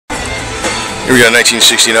Here we got a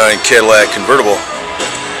 1969 Cadillac Convertible.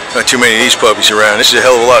 Not too many of these puppies around. This is a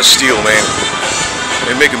hell of a lot of steel, man.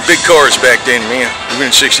 They're making big cars back then, man. Even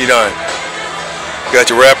in '69. Got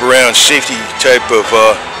the wraparound safety type of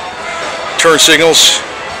turn signals,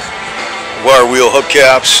 wire wheel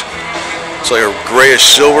hubcaps. It's like a grayish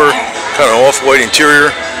silver, kind of off-white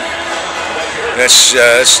interior. That's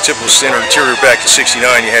typical standard interior back in '69.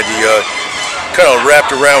 You had the kind of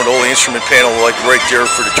wrapped around all the instrument panel, like right there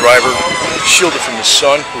for the driver, shielded from the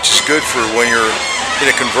sun, which is good for when you're in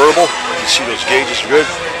a convertible. You can see those gauges are good.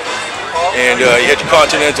 And you had the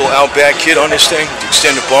Continental Outback kit on this thing, the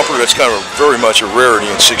extended bumper. That's kind of very much a rarity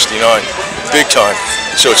in '69, big time.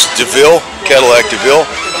 So it's DeVille, Cadillac DeVille.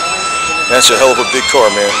 That's a hell of a big car,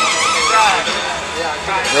 man.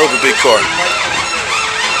 Hell of a big car.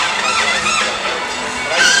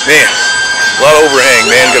 Man, a lot of overhang,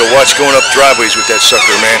 man. Gotta watch going up driveways with that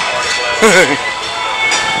sucker, man.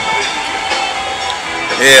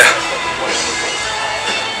 Yeah.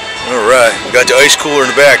 Alright, we got the ice cooler in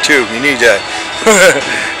the back too. You need that.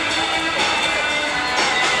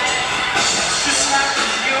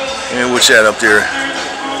 And what's that up there?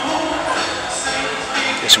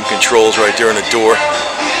 Got some controls right there on the door.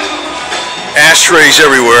 Ashtrays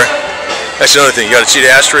everywhere. That's another thing. You gotta see the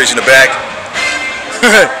ashtrays in the back.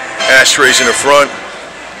 Ashtrays in the front,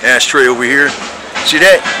 ashtray over here. See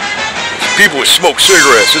that? People would smoke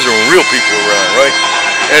cigarettes. Those are real people around, right?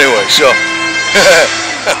 Anyway, so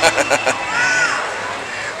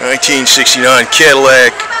 1969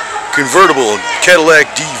 Cadillac Convertible,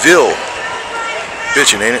 Cadillac DeVille.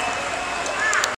 Bitchin', ain't it?